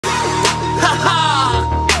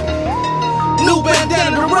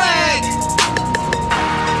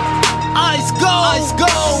let's go.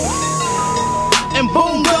 And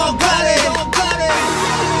boom, Dogg got it.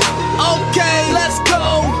 Okay, let's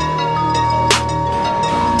go.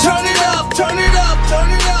 Turn it up, turn it up, turn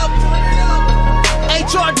it up.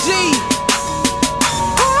 HRG.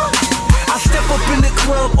 I step up in the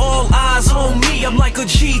club, all eyes on me. I'm like a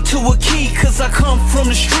G to a key, cause I come from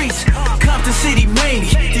the streets. Compton City made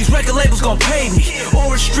me, these record labels gon' pay me.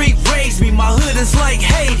 Orange Street raised me, my hood is like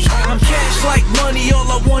Haiti. I'm cash like money, all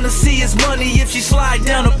I wanna see is money. If she slide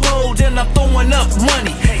down the pole, then I'm throwing up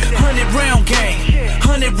money. 100-round game,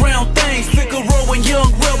 100-round things. Figaro and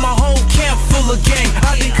Young Will, my whole camp full of gang.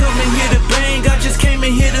 I didn't come in here to bang, I just came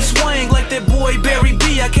in here to swing. Like that boy Barry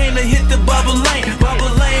B, I came to hit the Bobble Lane.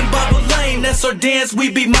 Bobble Lane, Bobble Lane, that's our dance, we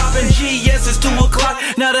be mopping. G, yes, it's 2 o'clock,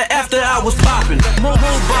 now the after hours popping. More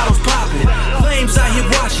bottles popping, flames out here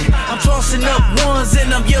watching. I'm tossing up ones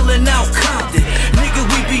and I'm yelling out Compton. Nigga,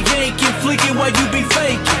 we be yanking, flicking while you be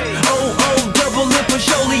faking. Oh, double lip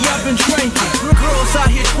Pajoli, I've been drinking. Girls out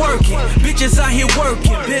here twerking, bitches out here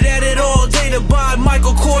working. Been at it all day to buy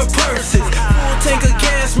Michael Kors purses. Full tank of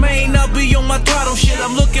gas, man, I'll be on my throttle shit.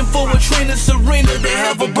 I'm looking for a Trina Serena to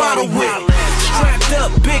have a bottle with. Strapped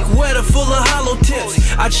up, big weather full of hollow tips.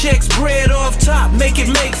 I checks bread off top, make it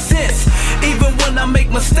make sense. Even when I make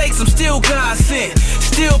mistakes, I'm still God sent.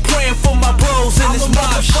 Still praying for my bros in this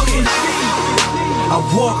mob shit. I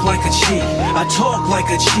walk like a G, I talk like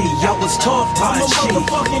a G. I was taught by a G.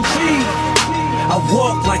 I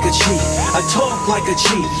walk like a G, I talk like a G.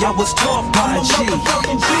 I was taught by a G.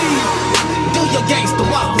 Do your gangsta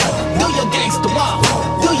walk, do your gangsta walk,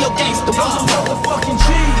 do your gangsta walk, motherfucking G.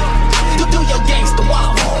 Do your gangsta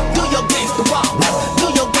walk, do your gangsta walk, do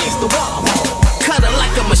your gangsta walk. Cut it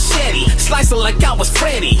like a machete, slice it like I was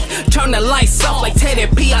Freddy. Turn the lights off like Teddy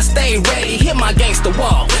P, I stay ready. Hit my gangsta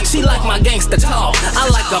walk, she like my gangsta talk. I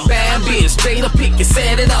like a bad bitch, straight up pick and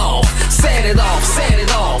set it off. Set it off, set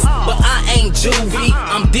it off. But I ain't juvie,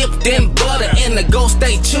 I'm dipped in butter and the ghost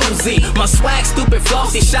stay choosy. My swag stupid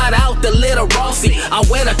flossy, shout out the little Rossi. I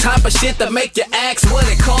wear the type of shit that make you ask what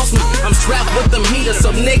it cost me. I'm strapped with them heaters,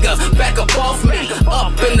 so nigga, back up off me.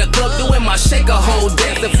 Up in the club doing my shaker whole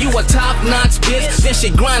dance. If you a top-notch bitch, then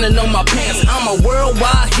she grinding on my pants. I'm a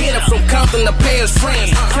worldwide hitter from Compton to Paris,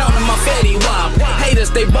 France. Counting my fatty wop.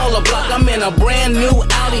 Haters, they baller block. I'm in a brand new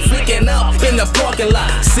Audi, flicking up in the parking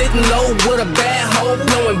lot. Sitting low with a bad hoe,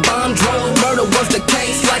 blowing bomb drones. Murder was the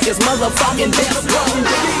case, like it's motherfucking death row.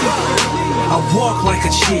 I walk like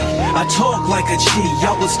a G, I talk like a G.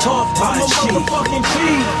 I was taught by a G.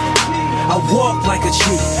 I walk like a G,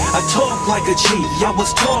 I talk like a G. I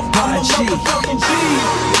was taught by a G.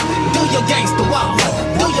 Do your gangsta walk,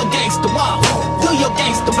 do your gangsta walk, do your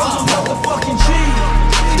gangsta walk, motherfucking G.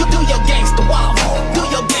 Do your gangsta walk, do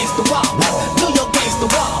your gangsta walk, do your gangsta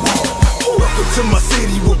walk. Welcome to my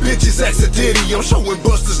city where bitches act a ditty. I'm showing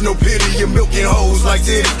busters no pity and milking hoes like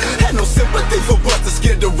Diddy. Had no sympathy for busters,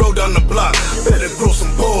 scared to roll down the block. Better grow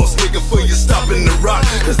some balls, nigga, before you stopping the rock.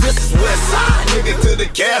 Cause this is West Side, nigga, till the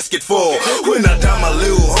casket fall. When I die, my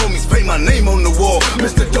little homies paint my name on the wall.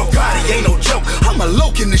 Mr. Gotti ain't no joke, I'm a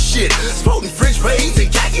loke in the shit. Exploding French fries and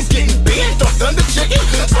khakis, getting bent off thunder chicken.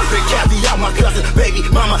 Serving caviar, my cousin, baby,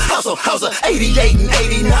 mama, house of 88 and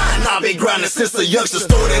 89. I've been grinding since a youngster,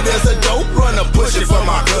 started as a dope runner, pushing for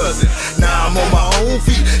my cousin. Now I'm on my own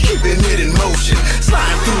feet, keeping it in motion.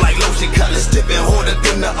 Sliding through like lotion, colors dipping harder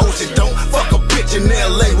than the ocean. Don't fuck a bitch in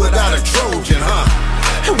LA without a Trojan, huh?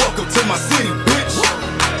 And welcome to my city, bitch.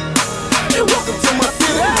 And welcome to my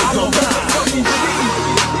city.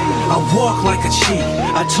 I walk like a G,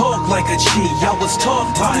 I talk like a G. I was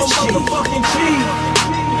taught by a G.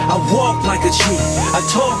 I walk like a G, I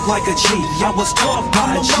talk like a G. I was taught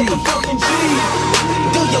by a G.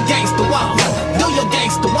 Do your gangsta walk, do your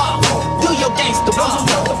gangsta walk, do your gangsta walk,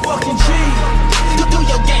 motherfucking G. Do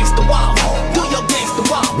your gangsta walk.